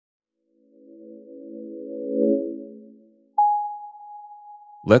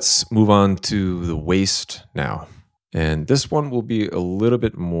Let's move on to the waist now. And this one will be a little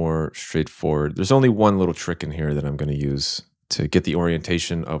bit more straightforward. There's only one little trick in here that I'm going to use to get the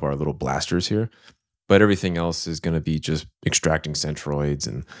orientation of our little blasters here. But everything else is going to be just extracting centroids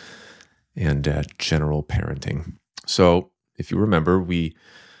and general parenting. So if you remember, we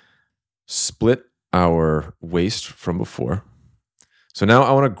split our waist from before. So now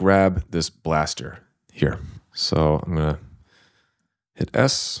I want to grab this blaster here. So I'm going to hit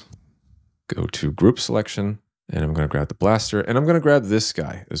S, go to group selection, and I'm going to grab the blaster, and I'm going to grab this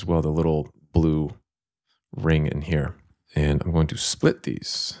guy as well, the little blue ring in here. And I'm going to split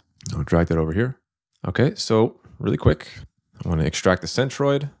these. I'll drag that over here. Okay, so really quick, I want to extract the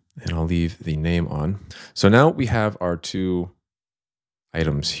centroid, and I'll leave the name on. So now we have our two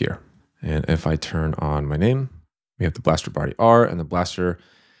items here. And if I turn on my name, we have the blaster body R and the blaster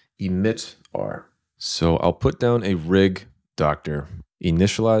emit R. So I'll put down a rig doctor,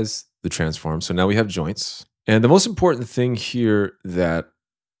 initialize the transform. So now we have joints. And the most important thing here that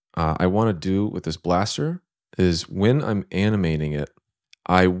I want to do with this blaster is when I'm animating it,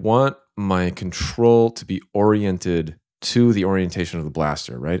 I want my control to be oriented to the orientation of the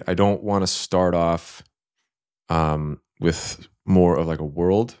blaster, right? I don't want to start off with more of like a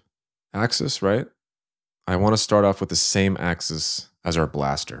world axis, right? I want to start off with the same axis as our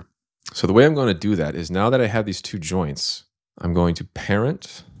blaster. So the way I'm going to do that is now that I have these two joints, I'm going to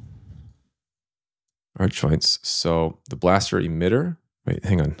parent our joints. So the blaster emitter, wait,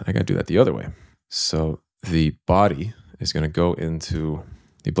 hang on, I got to do that the other way. So the body is going to go into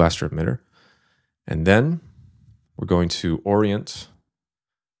the blaster emitter, and then we're going to orient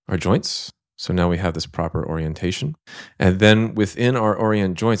our joints. So now we have this proper orientation. And then within our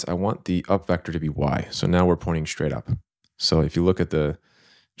orient joints, I want the up vector to be Y. So now we're pointing straight up. So if you look at the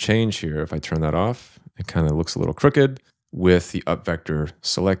change here, if I turn that off, it kind of looks a little crooked. With the up vector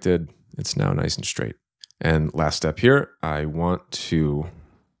selected, it's now nice and straight. And last step here, I want to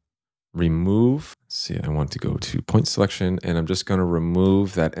remove, let's see, I want to go to point selection, and I'm just going to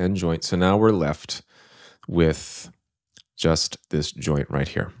remove that end joint. So now we're left with just this joint right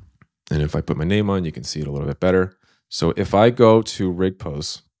here. And if I put my name on, you can see it a little bit better. So if I go to rig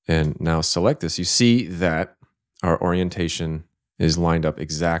pose and now select this, you see that our orientation is lined up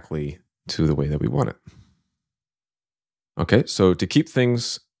exactly to the way that we want it. Okay, so to keep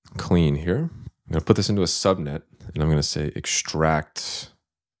things clean here, I'm going to put this into a subnet, and I'm going to say extract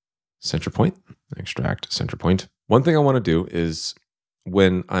center point, extract center point. One thing I want to do is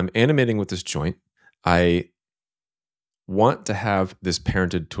when I'm animating with this joint, I want to have this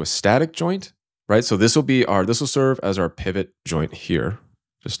parented to a static joint, right? So this will serve as our pivot joint here,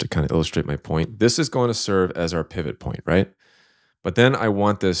 just to kind of illustrate my point. This is going to serve as our pivot point, right? But then I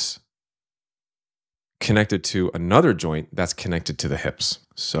want this connected to another joint that's connected to the hips.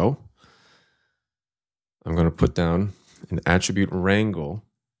 So I'm going to put down an attribute wrangle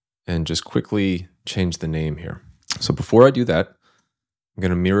and just quickly change the name here. So before I do that, I'm going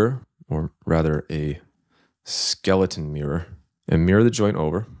to mirror, or rather a skeleton mirror, and mirror the joint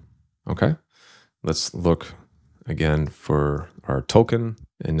over. Okay, let's look again for our token,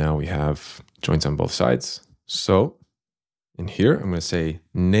 and now we have joints on both sides. So in here, I'm going to say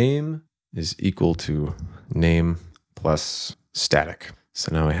name is equal to name plus static.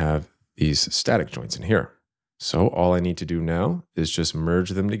 So now I have these static joints in here. So all I need to do now is just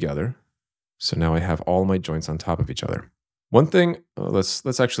merge them together. So now I have all my joints on top of each other. One thing,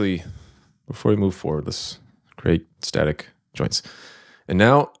 let's actually, before we move forward, let's create static joints. And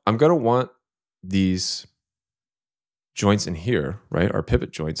now I'm going to want these joints in here, right, our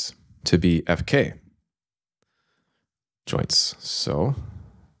pivot joints, to be FK joints. So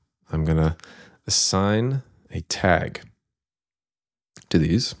I'm going to assign a tag to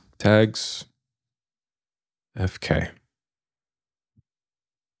these tags FK.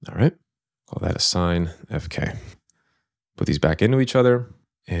 All right, call that assign FK. Put these back into each other,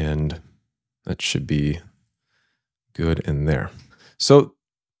 and that should be good in there. So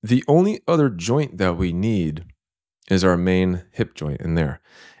the only other joint that we need is our main hip joint in there.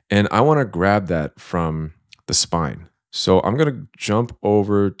 And I want to grab that from the spine. So I'm going to jump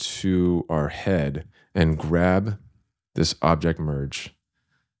over to our head and grab this object merge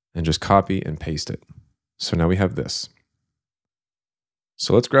and just copy and paste it. So now we have this.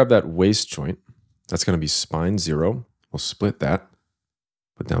 So let's grab that waist joint. That's going to be spine 0. We'll split that.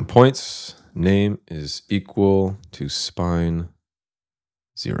 Put down points. Name is equal to spine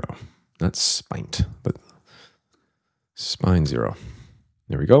 0. Not spint, but spine 0.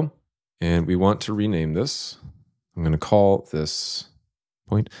 There we go. And we want to rename this. I'm going to call this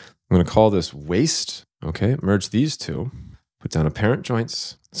point. I'm going to call this waist. Okay, merge these two. put down a parent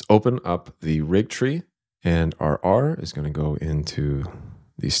joints. Let's open up the rig tree, and our R is going to go into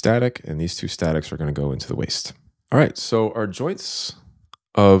the static, and these two statics are going to go into the waist. All right, so our joints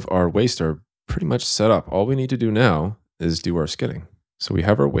of our waist are pretty much set up. All we need to do now is do our skidding. So we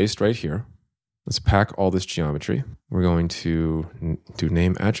have our waist right here. Let's pack all this geometry. We're going to do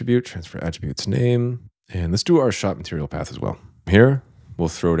name attribute, transfer attribute to name, and let's do our shot material path as well. Here, we'll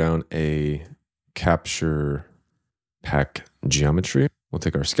throw down a capture pack geometry. We'll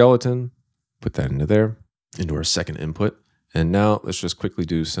take our skeleton, put that into there, into our second input. And now let's just quickly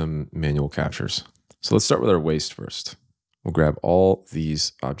do some manual captures. So let's start with our waist first. We'll grab all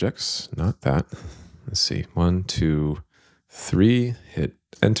these objects, not that. Let's see, 1, 2, 3, hit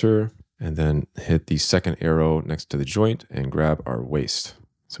enter, and then hit the second arrow next to the joint and grab our waist.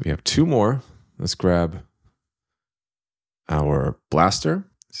 So we have 2 more. Let's grab our blaster.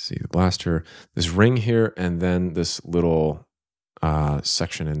 Let's see the blaster, this ring here, and then this little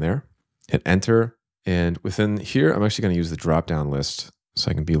section in there. Hit enter. And within here, I'm actually going to use the drop-down list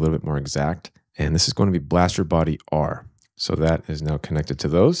so I can be a little bit more exact. And this is going to be blaster body R. So that is now connected to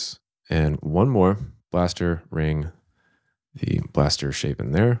those. And one more, blaster ring, the blaster shape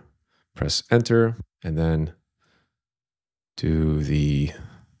in there. Press enter, and then do the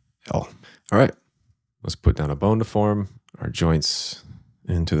L. All right, let's put down a bone to form our joints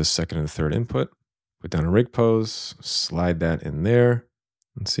into the second and third input. Put down a rig pose, slide that in there,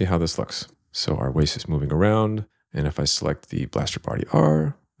 and see how this looks. So our waist is moving around, and if I select the blaster body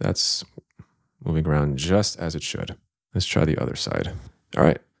R, that's moving around just as it should. Let's try the other side. All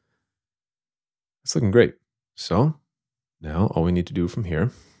right, it's looking great. So now all we need to do from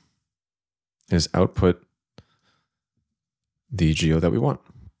here is output the geo that we want.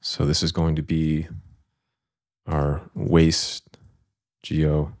 So this is going to be our waist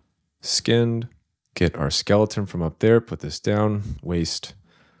geo skinned. Get our skeleton from up there, put this down, waist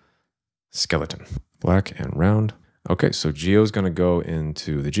skeleton, black and round. Okay, so geo is going to go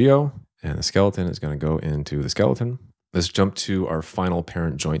into the geo, and the skeleton is going to go into the skeleton. Let's jump to our final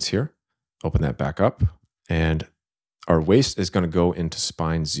parent joints here. Open that back up, and our waist is going to go into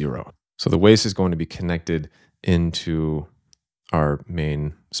spine 0. So the waist is going to be connected into our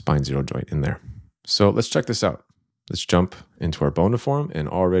main spine 0 joint in there. So let's check this out. Let's jump into our bone to form, and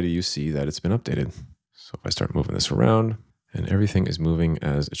already you see that it's been updated. So if I start moving this around, and everything is moving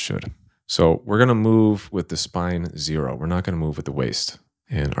as it should. So we're going to move with the spine 0. We're not going to move with the waist.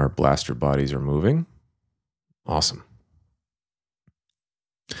 And our blaster bodies are moving. Awesome.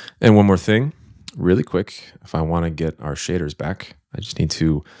 And one more thing, really quick, if I want to get our shaders back, I just need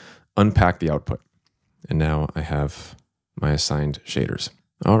to unpack the output. And now I have my assigned shaders.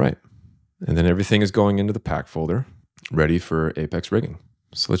 All right. And then everything is going into the pack folder, ready for Apex rigging.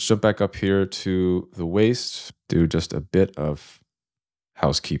 So let's jump back up here to the waist, do just a bit of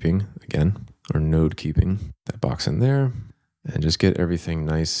housekeeping again, or node keeping, that box in there, and just get everything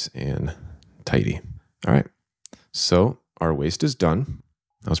nice and tidy. All right. So our waist is done.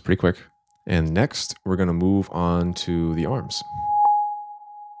 That was pretty quick. And next, we're going to move on to the arms.